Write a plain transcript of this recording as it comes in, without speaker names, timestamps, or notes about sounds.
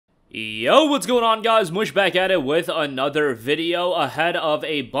Yo, what's going on, guys? Mush back at it with another video ahead of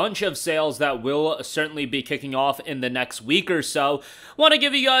a bunch of sales that will certainly be kicking off in the next week or so. Want to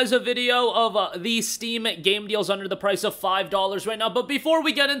give you guys a video of the Steam game deals under the price of $5 right now, but before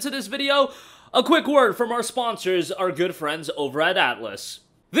we get into this video, a quick word from our sponsors, our good friends over at Atlus.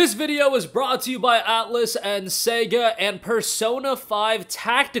 This video is brought to you by Atlus and Sega and Persona 5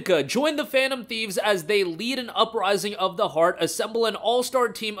 Tactica. Join the Phantom Thieves as they lead an uprising of the heart, assemble an all-star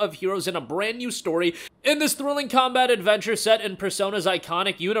team of heroes in a brand new story in this thrilling combat adventure set in Persona's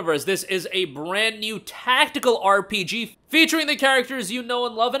iconic universe. This is a brand new tactical RPG featuring the characters you know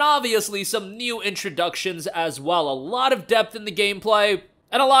and love, and obviously some new introductions as well. A lot of depth in the gameplay,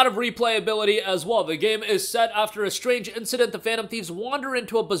 and a lot of replayability as well. The game is set after a strange incident. The Phantom Thieves wander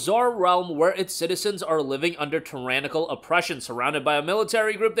into a bizarre realm where its citizens are living under tyrannical oppression. Surrounded by a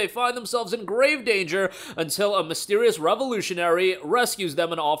military group, they find themselves in grave danger until a mysterious revolutionary rescues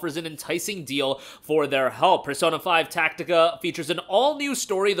them and offers an enticing deal for their help. Persona 5 Tactica features an all-new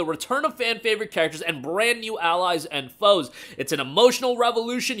story, the return of fan-favorite characters, and brand new allies and foes. It's an emotional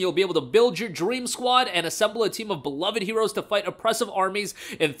revolution. You'll be able to build your dream squad and assemble a team of beloved heroes to fight oppressive armies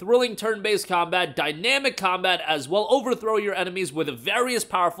in thrilling turn-based combat, dynamic combat as well, overthrow your enemies with various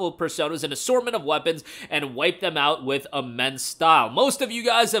powerful personas, an assortment of weapons, and wipe them out with immense style. Most of you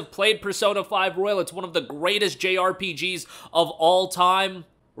guys have played Persona 5 Royal. It's one of the greatest JRPGs of all time.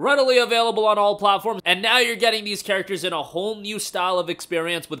 Readily available on all platforms, and now you're getting these characters in a whole new style of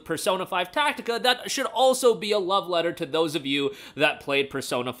experience with Persona 5 Tactica that should also be a love letter to those of you that played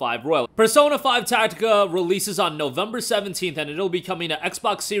Persona 5 Royal. Persona 5 Tactica releases on November 17th, and it'll be coming to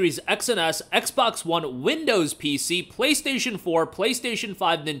Xbox Series X and S, Xbox One, Windows PC, PlayStation 4, PlayStation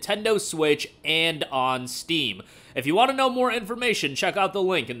 5, Nintendo Switch, and on Steam. If you want to know more information, check out the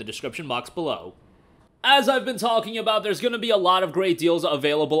link in the description box below. As I've been talking about, there's going to be a lot of great deals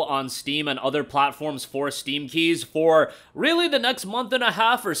available on Steam and other platforms for Steam keys for really the next month and a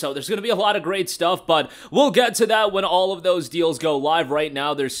half or so. There's going to be a lot of great stuff, but we'll get to that when all of those deals go live. Right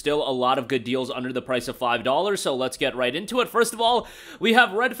now, there's still a lot of good deals under the price of $5, so let's get right into it. First of all, we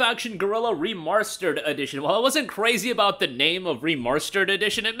have Red Faction Guerrilla Re-Mars-tered Edition. While I wasn't crazy about the name of Re-Mars-tered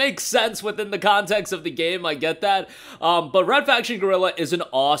Edition, it makes sense within the context of the game, I get that. But Red Faction Guerrilla is an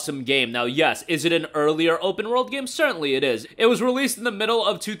awesome game. Now, yes, is it an earlier open world game? Certainly it is. It was released in the middle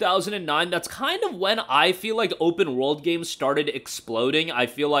of 2009. That's kind of when I feel like open world games started exploding. I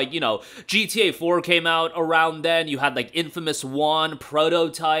feel like, you know, GTA 4 came out around then. You had like Infamous 1,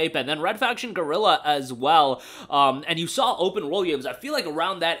 Prototype, and then Red Faction Guerrilla as well. And you saw open world games, I feel like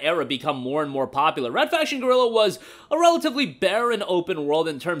around that era, become more and more popular. Red Faction Guerrilla was a relatively barren open world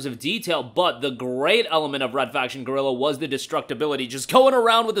in terms of detail, but the great element of Red Faction Guerrilla was the destructibility. Just going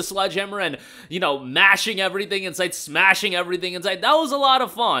around with a sledgehammer and, you know, mashing everything inside, smashing everything inside. That was a lot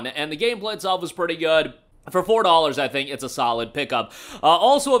of fun, and the gameplay itself was pretty good. For $4, I think it's a solid pickup.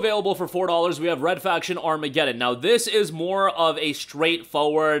 Also available for $4, we have Red Faction Armageddon. Now, this is more of a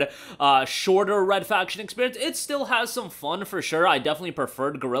straightforward, shorter Red Faction experience. It still has some fun for sure. I definitely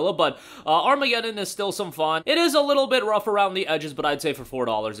preferred Guerrilla, but Armageddon is still some fun. It is a little bit rough around the edges, but I'd say for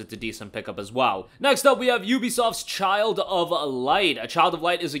 $4, it's a decent pickup as well. Next up, we have Ubisoft's Child of Light. Child of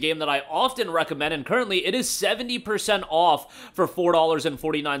Light is a game that I often recommend, and currently it is 70% off for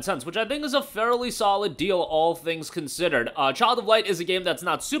 $4.49, which I think is a fairly solid deal, all things considered. Child of Light is a game that's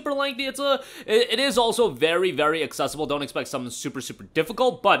not super lengthy. It is also very, very accessible. Don't expect something super, super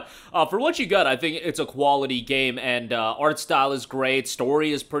difficult, but for what you got, I think it's a quality game, and art style is great,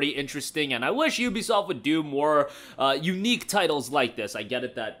 story is pretty interesting, and I wish Ubisoft would do more unique titles like this. I get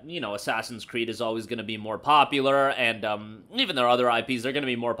it that, you know, Assassin's Creed is always going to be more popular, and even their other IPs, they're going to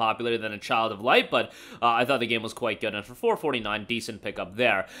be more popular than a Child of Light, but I thought the game was quite good, and for $4.49, decent pickup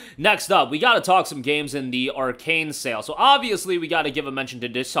there. Next up, we got to talk some games in the Arcane sale. So obviously we got to give a mention to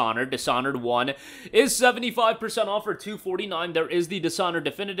Dishonored. Dishonored 1 is 75% off for $2.49. There is the Dishonored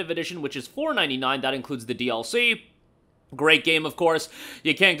Definitive Edition, which is $4.99. That includes the DLC. Great game, of course.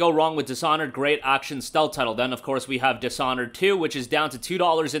 You can't go wrong with Dishonored. Great action stealth title. Then, of course, we have Dishonored 2, which is down to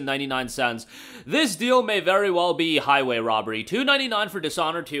 $2.99. This deal may very well be highway robbery. $2.99 for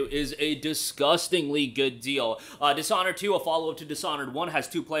Dishonored 2 is a disgustingly good deal. Dishonored 2, a follow-up to Dishonored 1, has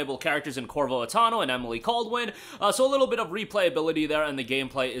two playable characters in Corvo Attano and Emily Caldwin, so a little bit of replayability there, and the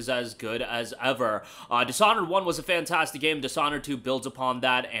gameplay is as good as ever. Dishonored 1 was a fantastic game. Dishonored 2 builds upon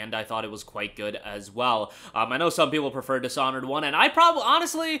that, and I thought it was quite good as well. I know some people prefer Dishonored 1, and I probably,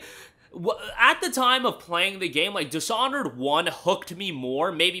 honestly, at the time of playing the game, like, Dishonored 1 hooked me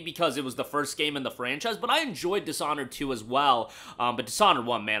more, maybe because it was the first game in the franchise, but I enjoyed Dishonored 2 as well. But Dishonored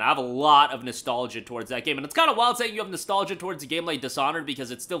 1, man, I have a lot of nostalgia towards that game, and it's kind of wild saying you have nostalgia towards a game like Dishonored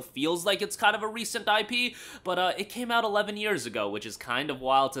because it still feels like it's kind of a recent IP, but it came out 11 years ago, which is kind of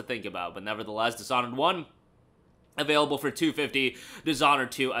wild to think about. But nevertheless, Dishonored 1, available for $250,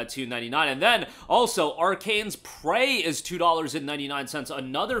 Dishonored 2 at $2.99. And then, also, Arcane's Prey is $2.99.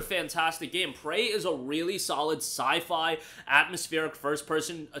 Another fantastic game. Prey is a really solid sci-fi, atmospheric,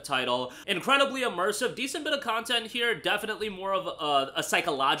 first-person title. Incredibly immersive, decent bit of content here, definitely more of a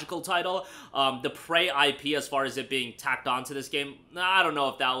psychological title. The Prey IP, as far as it being tacked onto this game, I don't know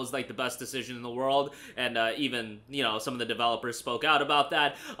if that was, like, the best decision in the world, and even, you know, some of the developers spoke out about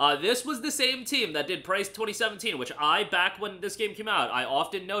that. This was the same team that did Prey 2017, which back when this game came out, I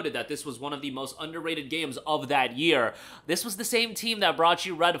often noted that this was one of the most underrated games of that year. This was the same team that brought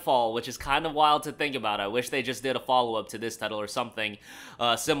you Redfall, which is kind of wild to think about. I wish they just did a follow-up to this title or something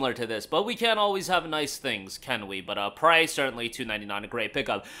similar to this. But we can't always have nice things, can we? But Prey, certainly $2.99, a great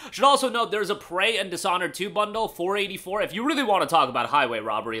pickup. Should also note, there's a Prey and Dishonored 2 bundle, $4.84. If you really want to talk about highway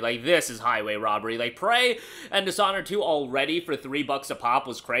robbery, like, this is highway robbery. Like, Prey and Dishonored 2 already for $3 a pop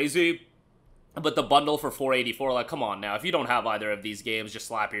was crazy. But the bundle for $4.84, like, come on now. If you don't have either of these games, just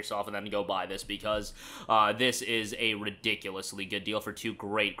slap yourself and then go buy this, because this is a ridiculously good deal for two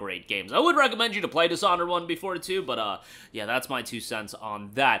great games. I would recommend you to play Dishonored 1 before 2, but yeah, that's my 2 cents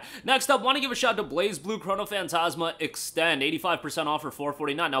on that. Next up, want to give a shout out to BlazBlue Chronophantasma Extend, 85% off for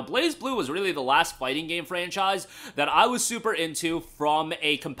 $4.49. Now, BlazBlue was really the last fighting game franchise that I was super into from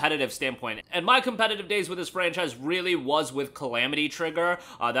a competitive standpoint. And my competitive days with this franchise really was with Calamity Trigger.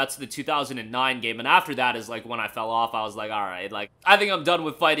 That's the 2009 game, and after that is like when I fell off. I was like, alright, like, I think I'm done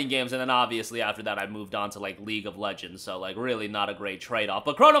with fighting games, and then obviously after that I moved on to like League of Legends, so like really not a great trade-off.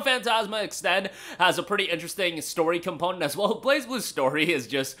 But Chronophantasma Extend has a pretty interesting story component as well. BlazBlue's story is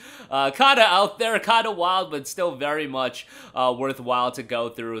just kind of out there, kind of wild, but still very much worthwhile to go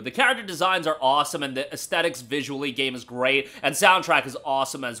through. The character designs are awesome, and the aesthetics visually game is great, and soundtrack is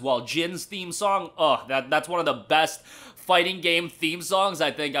awesome as well. Jin's theme song, that's one of the best fighting game theme songs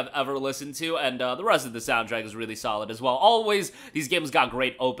I think I've ever listened to, and the rest of the soundtrack is really solid as well. Always, these games got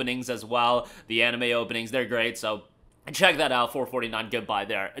great openings as well. The anime openings, they're great, so check that out, $4.49, goodbye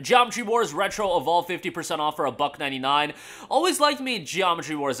there. Geometry Wars Retro Evolve, 50% off for $1.99. Always liked me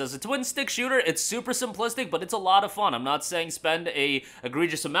Geometry Wars as a twin-stick shooter. It's super simplistic, but it's a lot of fun. I'm not saying spend a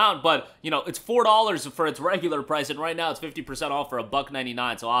egregious amount, but, you know, it's $4 for its regular price, and right now it's 50% off for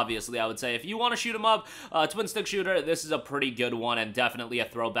 $1.99, so obviously I would say if you want to shoot 'em up, twin-stick shooter, this is a pretty good one, and definitely a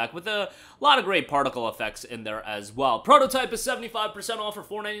throwback with a lot of great particle effects in there as well. Prototype is 75% off for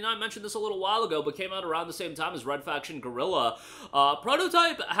 $4.99. Mentioned this a little while ago, but came out around the same time as Red Faction Guerrilla.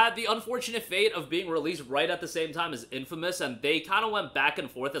 Prototype had the unfortunate fate of being released right at the same time as Infamous, and they kind of went back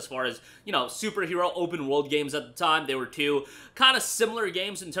and forth as far as, you know, superhero open world games at the time. They were two kind of similar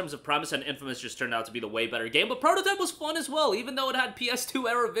games in terms of premise, and Infamous just turned out to be the way better game. But Prototype was fun as well. Even though it had PS2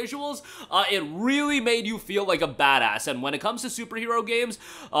 era visuals, it really made you feel like a badass. And when it comes to superhero games,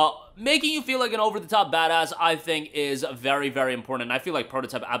 making you feel like an over-the-top badass, I think, is very, very important. And I feel like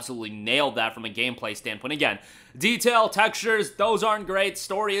Prototype absolutely nailed that from a gameplay standpoint. Again, detail, textures, those aren't great.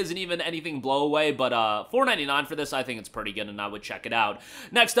 Story isn't even anything blow away, but $4.99 for this, I think it's pretty good, and I would check it out.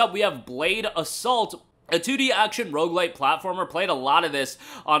 Next up, we have Blade Assault, a 2D action roguelite platformer. Played a lot of this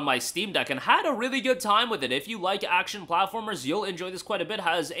on my Steam Deck and had a really good time with it. If you like action platformers, you'll enjoy this quite a bit.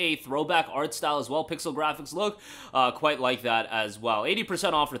 Has a throwback art style as well. Pixel graphics look quite like that as well.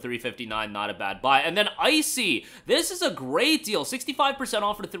 80% off for $3.59, not a bad buy. And then ICEY. This is a great deal. 65%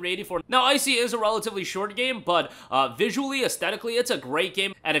 off for $3.84. Now, ICEY is a relatively short game, but visually, aesthetically, it's a great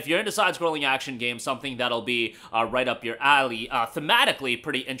game. And if you're into side-scrolling action games, something that'll be right up your alley. Thematically,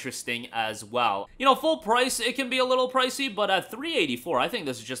 pretty interesting as well. You know, full price, it can be a little pricey, but at $3.84, I think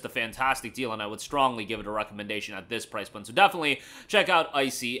this is just a fantastic deal, and I would strongly give it a recommendation at this price point. So definitely check out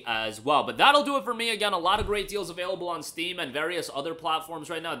ICEY as well. But that'll do it for me. Again, a lot of great deals available on Steam and various other platforms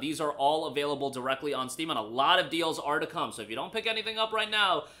right now. These are all available directly on Steam, and a lot of deals are to come. So if you don't pick anything up right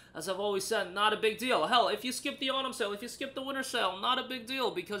now, as I've always said, not a big deal. Hell, if you skip the autumn sale, if you skip the winter sale, not a big deal,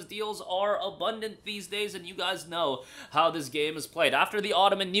 because deals are abundant these days, and you guys know how this game is played. After the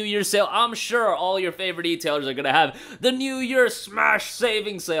autumn and New Year's sale, I'm sure all your favorite retailers are gonna have the New Year smash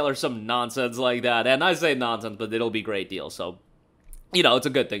savings sale or some nonsense like that. And I say nonsense, but it'll be great deals, so you know, it's a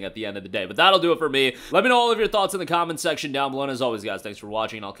good thing at the end of the day. But that'll do it for me. Let me know all of your thoughts in the comments section down below. And as always, guys, thanks for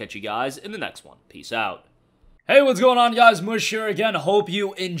watching, and I'll catch you guys in the next one. Peace out. Hey, what's going on, guys? Mush here again. Hope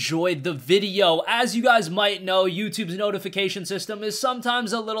you enjoyed the video. As you guys might know, YouTube's notification system is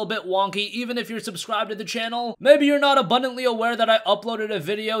sometimes a little bit wonky, even if you're subscribed to the channel. Maybe you're not abundantly aware that I uploaded a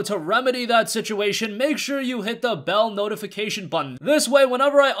video. To remedy that situation, make sure you hit the bell notification button. This way,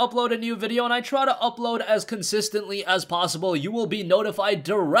 whenever I upload a new video, and I try to upload as consistently as possible, you will be notified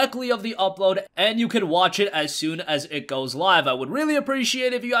directly of the upload, and you can watch it as soon as it goes live. I would really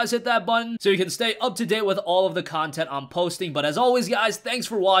appreciate if you guys hit that button so you can stay up to date with all of the content I'm posting. But as always, guys, thanks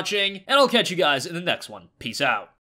for watching, and I'll catch you guys in the next one. Peace out.